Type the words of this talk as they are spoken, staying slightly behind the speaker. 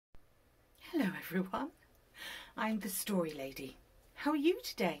everyone. I'm the Story Lady. How are you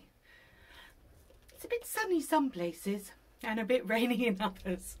today? It's a bit sunny some places and a bit rainy in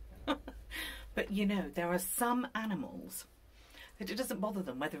others. But you know, there are some animals that it doesn't bother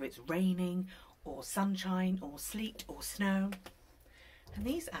them whether it's raining or sunshine or sleet or snow. And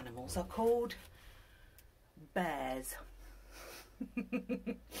these animals are called bears.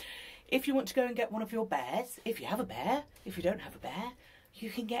 If you want to go and get one of your bears, if you have a bear, if you don't have a bear, you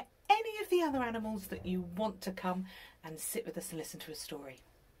can get any of the other animals that you want to come and sit with us and listen to a story.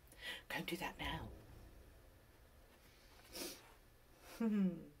 Go and do that now.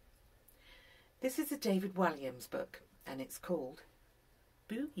 This is a David Walliams book and it's called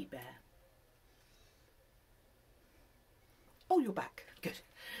Boogie Bear. Oh, you're back. Good.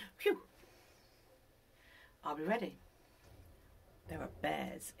 Phew. Are we ready? There are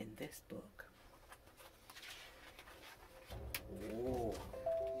bears in this book. Oh.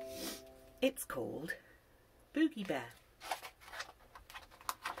 It's called Boogie Bear.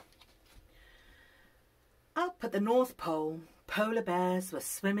 Up at the North Pole, polar bears were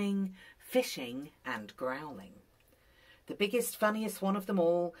swimming, fishing and growling. The biggest, funniest one of them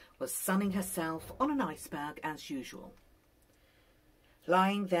all was sunning herself on an iceberg as usual.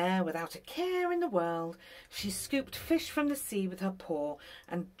 Lying there without a care in the world, she scooped fish from the sea with her paw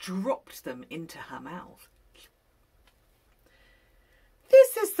and dropped them into her mouth.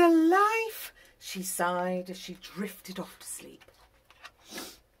 "This is the life," she sighed as she drifted off to sleep.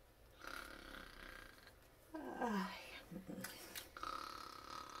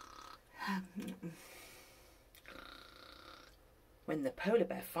 When the polar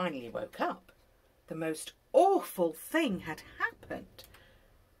bear finally woke up, the most awful thing had happened.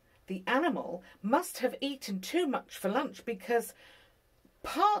 The animal must have eaten too much for lunch because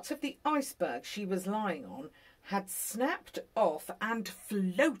part of the iceberg she was lying on had snapped off and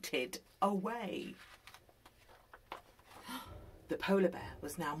floated away. The polar bear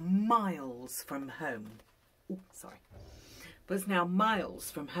was now miles from home. Was now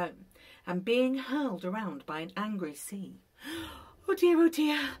miles from home and being hurled around by an angry sea. Oh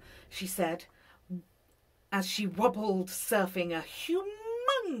dear, she said, as she wobbled, surfing a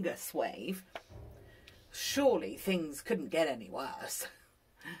humongous wave. Surely things couldn't get any worse.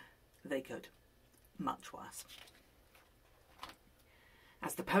 They could. Much worse.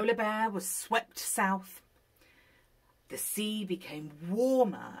 As the polar bear was swept south, the sea became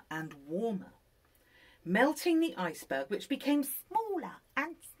warmer and warmer, melting the iceberg, which became smaller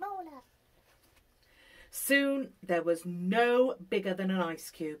and smaller. Soon there was no bigger than an ice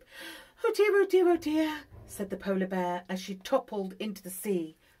cube. Oh dear, said the polar bear as she toppled into the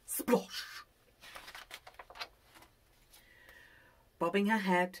sea. Splosh! Bobbing her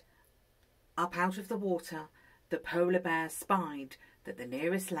head up out of the water, the polar bear spied that the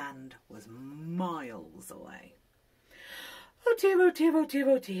nearest land was miles away. Oh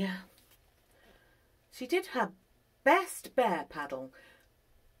dear. She did her best bear paddle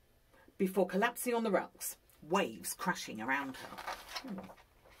before collapsing on the rocks, waves crashing around her.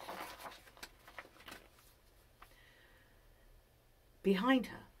 Behind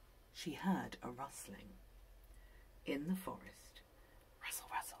her, she heard a rustling. In the forest, rustle,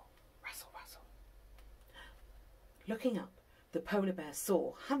 rustle, rustle, rustle. Looking up, the polar bear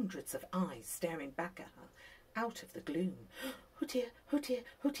saw hundreds of eyes staring back at her out of the gloom. Oh dear,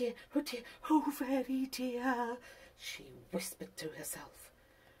 oh very dear, she whispered to herself.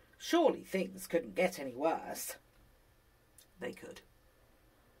 Surely things couldn't get any worse. They could.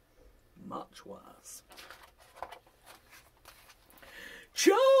 Much worse.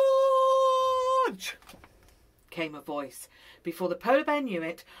 Charge! Came a voice. Before the polar bear knew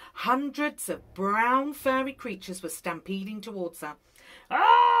it, hundreds of brown furry creatures were stampeding towards her.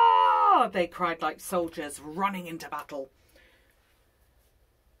 Ah! They cried like soldiers running into battle.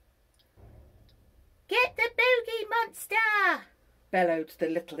 Get the boogie monster! Bellowed the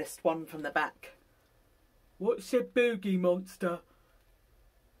littlest one from the back. What's a boogie monster?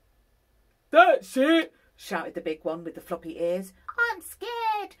 That's it! Shouted the big one with the floppy ears. I'm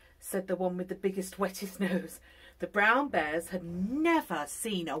scared, said the one with the biggest, wettest nose. The brown bears had never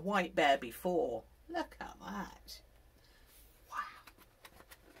seen a white bear before. Look at that. Wow.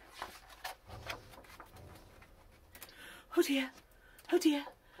 Oh dear, oh dear,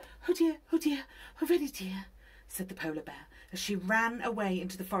 oh dear, oh dear, oh very dear, said the polar bear as she ran away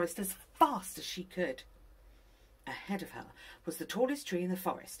into the forest as fast as she could. Ahead of her was the tallest tree in the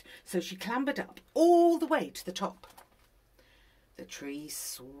forest, so she clambered up all the way to the top. The tree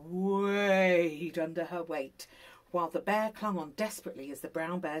swayed under her weight, while the bear clung on desperately as the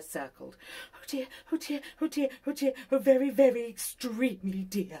brown bears circled. Oh dear, oh dear, oh dear, oh dear, oh very, very extremely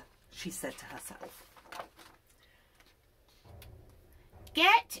dear, she said to herself.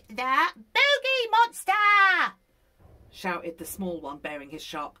 Get that boogie monster! Shouted the small one, baring his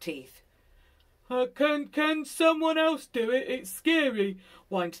sharp teeth. Can someone else do it? It's scary,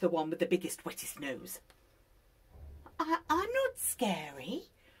 whined the one with the biggest, wettest nose. I'm not scary,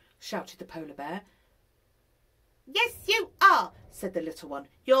 shouted the polar bear. Yes, you are, said the little one.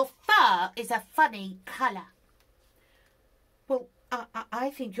 Your fur is a funny colour. Well, I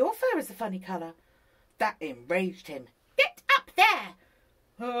think your fur is a funny colour. That enraged him. Get up there!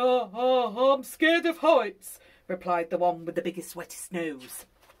 I'm scared of heights, replied the one with the biggest, wettest nose.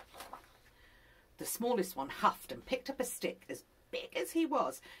 The smallest one huffed and picked up a stick as big as he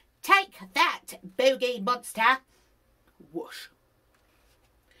was. Take that, boogie monster! Whoosh.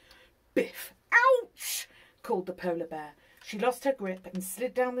 Biff! Ouch! called the polar bear. She lost her grip and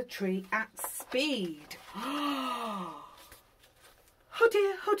slid down the tree at speed. Oh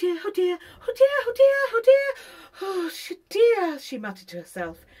dear, oh dear, oh dear, oh dear, oh dear, oh dear. Oh dear, she muttered to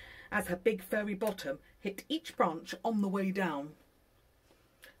herself as her big furry bottom hit each branch on the way down,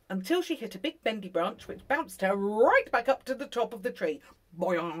 until she hit a big bendy branch which bounced her right back up to the top of the tree.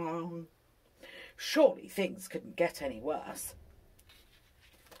 Boing! Surely things couldn't get any worse.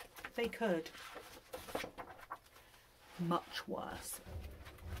 They could. Much worse.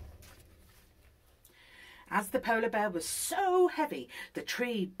 As the polar bear was so heavy, the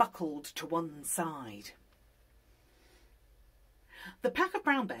tree buckled to one side. The pack of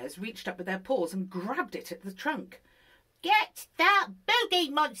brown bears reached up with their paws and grabbed it at the trunk. Get that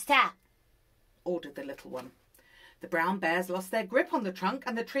boogie monster! ordered the little one. The brown bears lost their grip on the trunk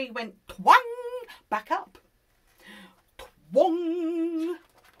and the tree went twang back up. Twang!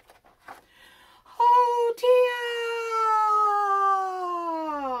 Oh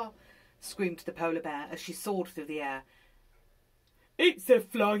dear! Screamed the polar bear as she soared through the air. It's a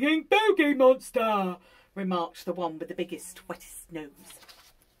flying boogie monster, remarked the one with the biggest, wettest nose.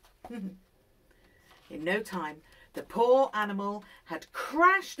 In no time, the poor animal had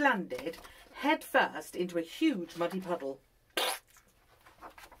crash-landed head first into a huge muddy puddle.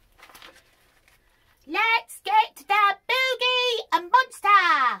 Let's get the boogie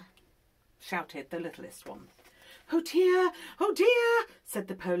monster! shouted the littlest one. Oh dear, said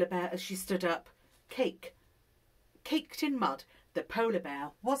the polar bear as she stood up. Caked in mud, the polar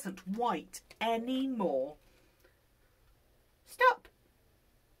bear wasn't white any more. Stop!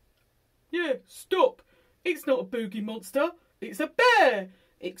 Yeah, stop! It's not a boogie monster, it's a bear!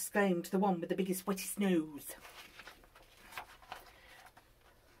 exclaimed the one with the biggest, wettest nose.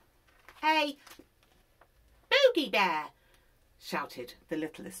 Hey, boogie bear! shouted the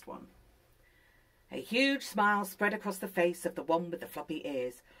littlest one. A huge smile spread across the face of the one with the floppy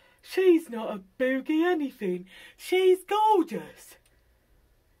ears. She's not a boogie anything. She's gorgeous.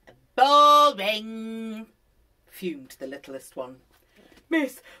 Boring, fumed the littlest one.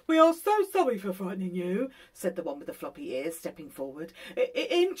 Miss, we are so sorry for frightening you, said the one with the floppy ears, stepping forward.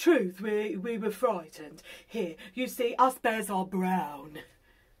 In truth, we were frightened. Here, you see, us bears are brown.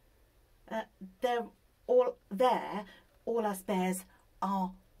 They're all there. All us bears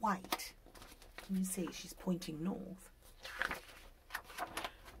are white. You see, she's pointing north.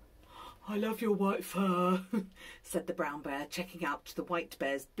 I love your white fur, said the brown bear, checking out the white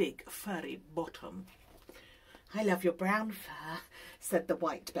bear's big, furry bottom. I love your brown fur, said the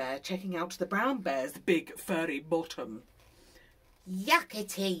white bear, checking out the brown bear's big, furry bottom.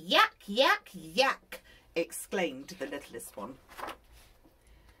 Yuckety, yuck, yuck, yuck, exclaimed the littlest one.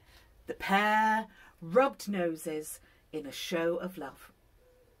 The pair rubbed noses in a show of love.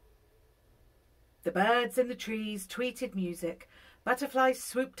 The birds in the trees tweeted music, butterflies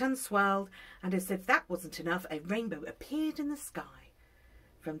swooped and swirled, and as if that wasn't enough, a rainbow appeared in the sky.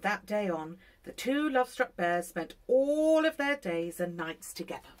 From that day on, the two love-struck bears spent all of their days and nights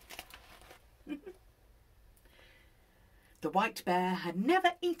together. The white bear had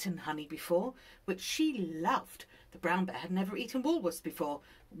never eaten honey before, which she loved. The brown bear had never eaten walrus before,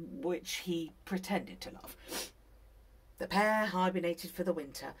 which he pretended to love. The pair hibernated for the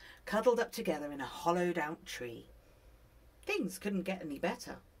winter, cuddled up together in a hollowed-out tree. Things couldn't get any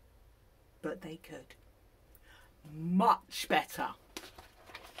better, but they could. Much better.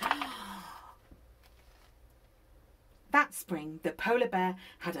 That spring, the polar bear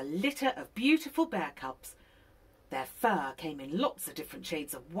had a litter of beautiful bear cubs. Their fur came in lots of different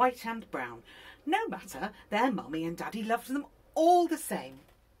shades of white and brown. No matter, their mummy and daddy loved them all the same.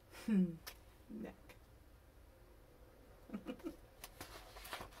 Neck.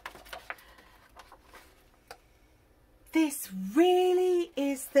 This really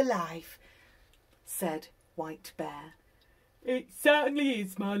is the life, said White Bear. It certainly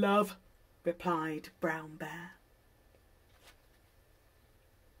is, my love, replied Brown Bear.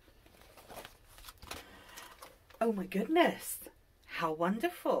 Oh my goodness, how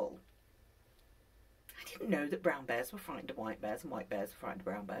wonderful. I didn't know that brown bears were frightened of white bears and white bears were frightened of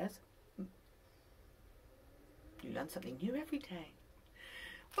brown bears. You learn something new every day.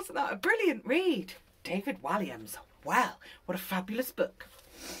 Wasn't that a brilliant read? David Walliams. Well, what a fabulous book.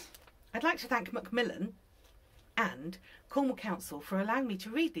 I'd like to thank Macmillan and Cornwall Council for allowing me to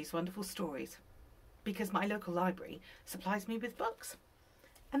read these wonderful stories, because my local library supplies me with books.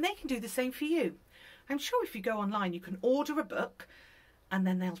 And they can do the same for you. I'm sure if you go online you can order a book and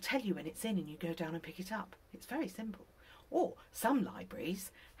then they'll tell you when it's in and you go down and pick it up. It's very simple. Or some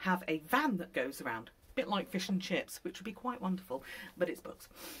libraries have a van that goes around, a bit like fish and chips, which would be quite wonderful, but it's books.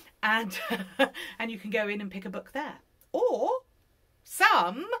 And, and you can go in and pick a book there. Or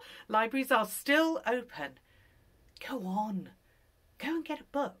some libraries are still open. Go on, go and get a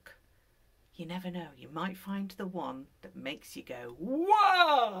book. You never know, you might find the one that makes you go,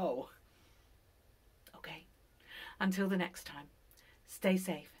 whoa! Okay, until the next time, stay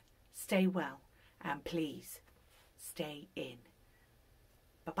safe, stay well, and please stay in.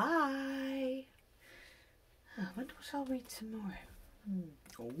 Bye-bye. I wonder what I'll read tomorrow.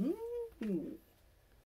 Ooh.